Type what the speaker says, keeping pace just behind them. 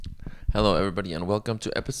Hello, everybody, and welcome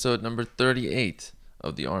to episode number 38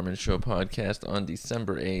 of the Armin Show podcast on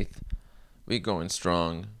December 8th. We going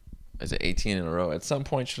strong. Is it 18 in a row? At some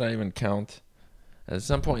point, should I even count? At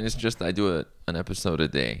some point, it's just I do an episode a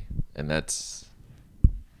day, and that's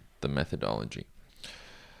the methodology.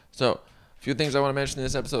 So, a few things I want to mention in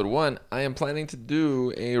this episode. One, I am planning to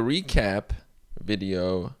do a recap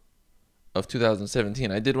video of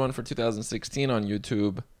 2017. I did one for 2016 on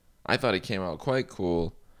YouTube. I thought it came out quite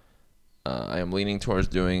cool. I am leaning towards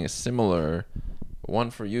doing a similar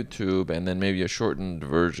one for YouTube and then maybe a shortened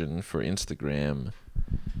version for Instagram,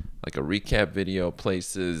 like a recap video,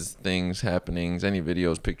 places, things, happenings, any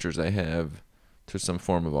videos, pictures I have to some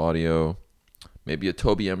form of audio. Maybe a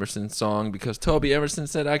Toby Emerson song because Toby Emerson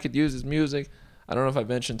said I could use his music. I don't know if I've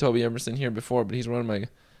mentioned Toby Emerson here before, but he's one of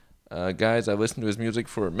my guys. I've listened to his music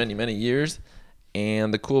for many, many years.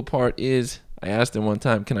 And the cool part is I asked him one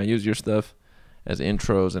time, can I use your stuff as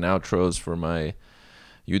intros and outros for my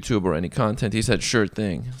YouTube or any content? He said, sure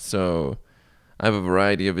thing. So I have a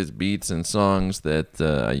variety of his beats and songs that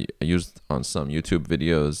I used on some YouTube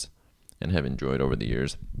videos and have enjoyed over the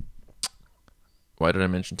years. Why did I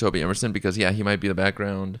mention Toby Emerson? Because, yeah, he might be the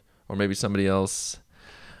background, or maybe somebody else.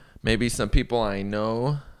 Maybe some people I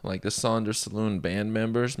know, like the Saunders Saloon band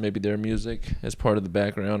members, maybe their music as part of the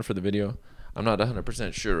background for the video. I'm not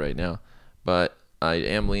 100% sure right now, but I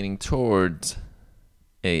am leaning towards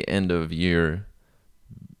a end of year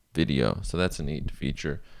video. So that's a neat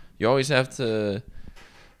feature. You always have to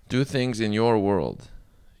do things in your world.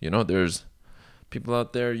 You know, there's people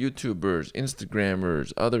out there, YouTubers,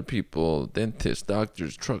 Instagrammers, other people, dentists,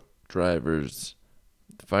 doctors, truck drivers,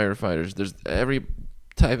 firefighters. There's every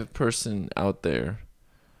type of person out there.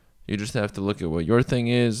 You just have to look at what your thing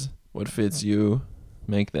is, what fits you,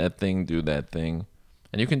 make that thing do that thing.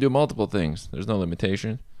 And you can do multiple things. There's no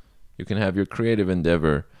limitation. You can have your creative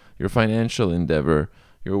endeavor, your financial endeavor,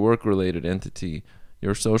 your work-related entity,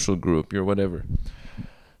 your social group, your whatever.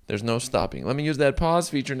 There's no stopping. Let me use that pause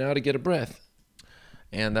feature now to get a breath.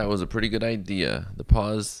 And that was a pretty good idea. The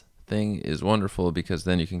pause thing is wonderful because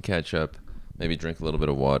then you can catch up, maybe drink a little bit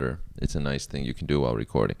of water. It's a nice thing you can do while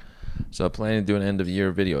recording. So I plan to do an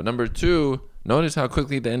end-of-year video. Number 2, notice how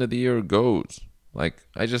quickly the end of the year goes. Like,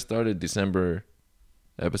 I just started December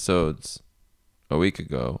episodes a week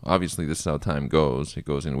ago. Obviously, this is how time goes. It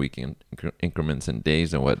goes in week increments and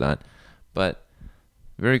days and whatnot. But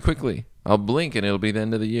very quickly, I'll blink and it'll be the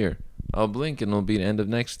end of the year. I'll blink and it'll be the end of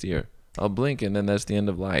next year. I'll blink and then that's the end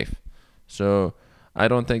of life. So I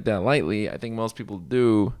don't take that lightly. I think most people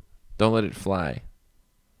do. Don't let it fly.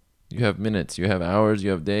 You have minutes, you have hours, you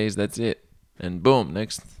have days. That's it. And boom,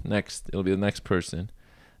 next. It'll be the next person.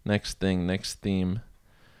 Next thing, next theme.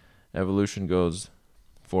 Evolution goes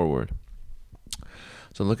forward.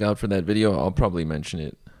 So look out for that video. I'll probably mention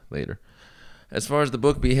it later. As far as the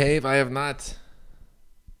book Behave, I have not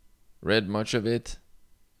read much of it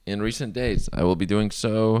in recent days. I will be doing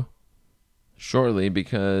so shortly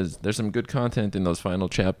because there's some good content in those final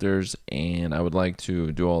chapters, and I would like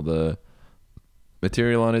to do all the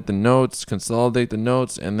material on it, the notes, consolidate the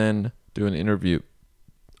notes, and then do an interview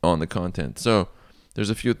on the content. So there's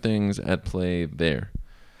a few things at play there.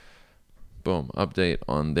 Boom, update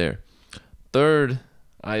on there. Third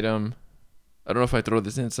item, I don't know if I throw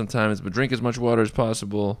this in sometimes, but drink as much water as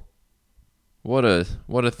possible. What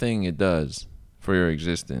a thing it does for your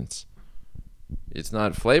existence. It's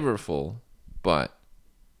not flavorful, but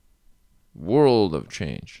world of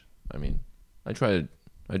change. I mean, I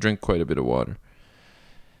drink quite a bit of water,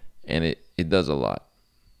 and it does a lot.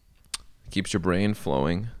 It keeps your brain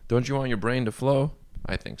flowing. Don't you want your brain to flow?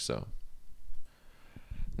 I think so.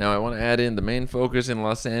 Now, I want to add in the main focus in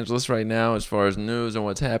Los Angeles right now as far as news and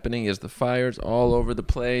what's happening is the fires all over the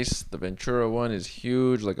place. The Ventura one is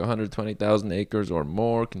huge, like 120,000 acres or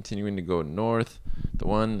more, continuing to go north. The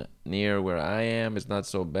one near where I am is not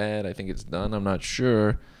so bad. I think it's done. I'm not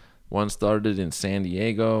sure. One started in San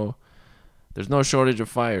Diego. There's no shortage of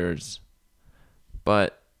fires,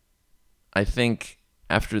 but I think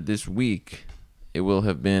after this week, it will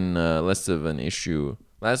have been less of an issue.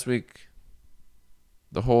 Last week,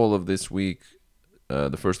 the whole of this week,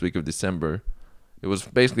 the first week of December, it was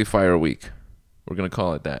basically Fire Week. We're going to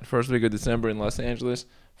call it that. First week of December in Los Angeles,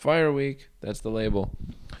 Fire Week. That's the label.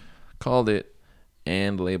 Called it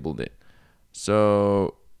and labeled it.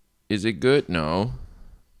 So, is it good? No.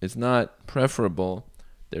 It's not preferable.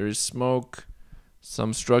 There is smoke.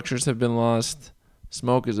 Some structures have been lost.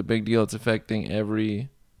 Smoke is a big deal. It's affecting every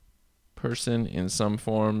person in some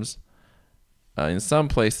forms. In some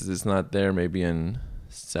places, it's not there. Maybe in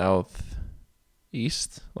southeast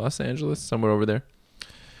Los Angeles, somewhere over there.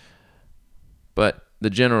 But the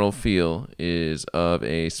general feel is of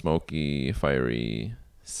a smoky, fiery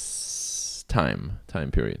time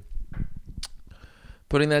period.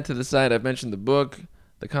 Putting that to the side, I've mentioned the book,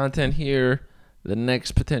 the content here, the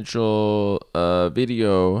next potential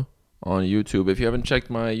video on YouTube. If you haven't checked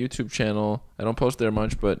my YouTube channel, I don't post there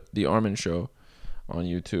much, but The Armin Show on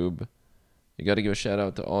YouTube. You got to give a shout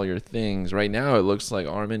out to all your things. Right now, it looks like,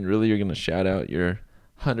 Armin, really, you're going to shout out your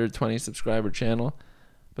 120 subscriber channel?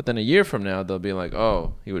 But then a year from now, they'll be like,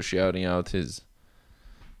 oh, he was shouting out his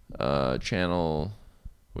channel,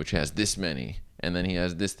 which has this many, and then he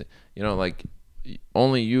has this thing. Like,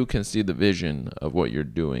 only you can see the vision of what you're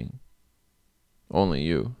doing. Only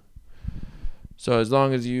you. So as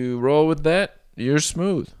long as you roll with that, you're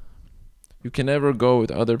smooth. You can never go with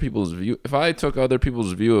other people's view. If I took other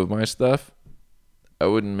people's view of my stuff, I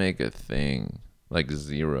wouldn't make a thing. Like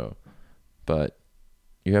zero. But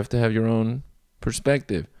you have to have your own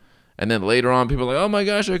perspective. And then later on, people are like, oh my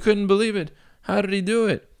gosh, I couldn't believe it. How did he do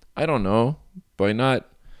it? I don't know. By not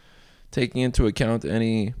taking into account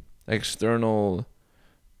any external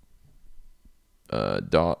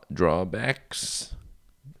drawbacks,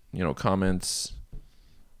 comments,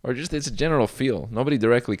 or just it's a general feel. Nobody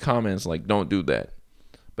directly comments like, don't do that.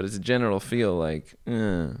 But it's a general feel like,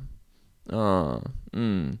 until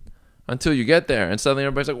you get there. And suddenly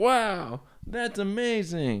everybody's like, wow, that's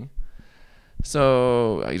amazing.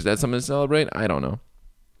 So is that something to celebrate? I don't know.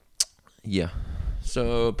 Yeah.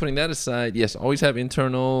 So putting that aside, yes, always have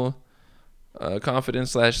internal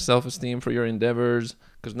confidence / self-esteem for your endeavors,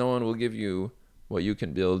 because no one will give you what you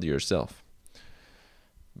can build yourself.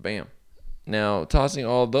 Bam. Now, tossing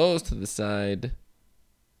all those to the side,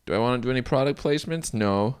 do I want to do any product placements?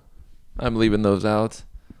 No. I'm leaving those out.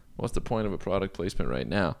 What's the point of a product placement right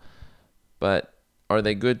now? But are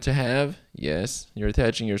they good to have? Yes. You're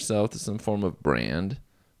attaching yourself to some form of brand.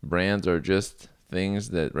 Brands are just things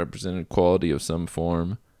that represent quality of some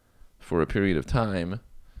form for a period of time.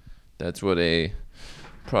 That's what a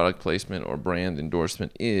product placement or brand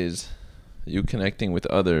endorsement is. You connecting with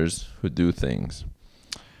others who do things.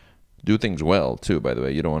 Do things well, too, by the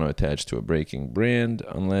way. You don't want to attach to a breaking brand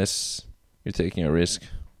unless you're taking a risk.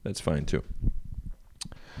 That's fine, too.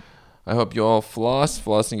 I hope you all floss.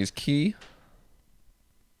 Flossing is key.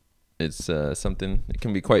 It's something that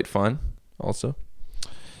can be quite fun, also.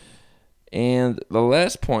 And the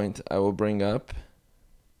last point I will bring up,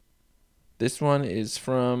 this one is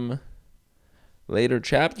from later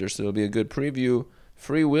chapters, so it'll be a good preview.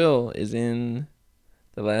 Free will is in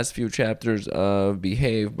the last few chapters of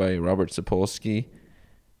Behave by Robert Sapolsky.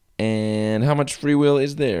 And how much free will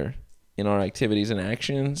is there in our activities and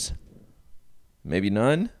actions? Maybe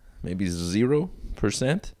none. Maybe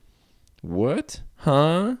 0%. What?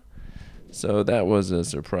 Huh? So that was a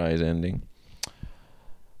surprise ending.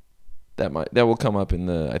 That will come up in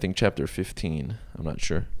I think chapter 15. I'm not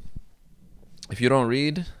sure. If you don't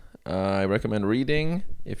read, I recommend reading.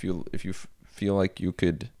 If you feel like you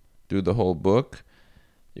could do the whole book,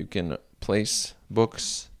 you can place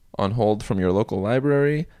books on hold from your local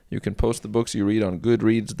library. You can post the books you read on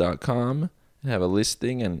Goodreads.com and have a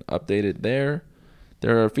listing and update it there.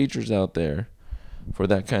 There are features out there for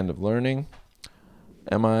that kind of learning.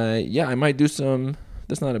 I might do some.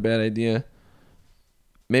 That's not a bad idea.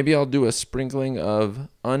 Maybe I'll do a sprinkling of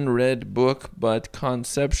unread book but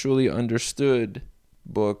conceptually understood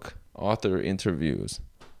book author interviews.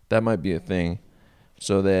 That might be a thing.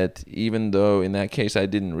 So that even though in that case I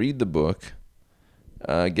didn't read the book,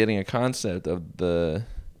 getting a concept of the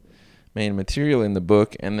main material in the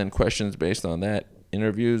book and then questions based on that,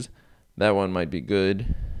 interviews, that one might be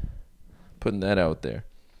good. Putting that out there.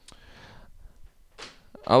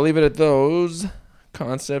 I'll leave it at those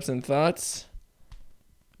concepts and thoughts.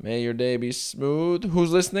 May your day be smooth.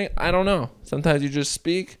 Who's listening? I don't know. Sometimes you just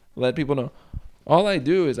speak, let people know. All I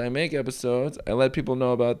do is I make episodes. I let people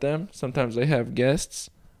know about them. Sometimes I have guests.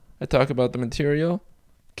 I talk about the material.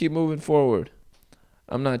 Keep moving forward.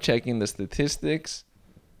 I'm not checking the statistics.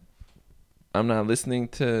 I'm not listening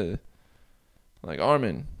to, like,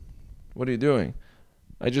 Armin, what are you doing?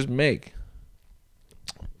 I just make.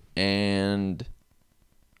 And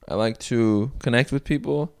I like to connect with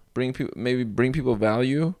people, bring people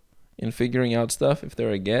value in figuring out stuff if they're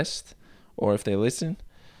a guest or if they listen.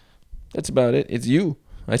 That's about it. It's you.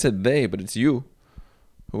 I said they, but it's you.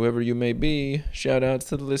 Whoever you may be, shout outs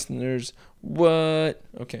to the listeners. What?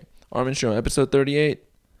 Okay. Armin Show, episode 38.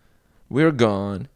 We're gone.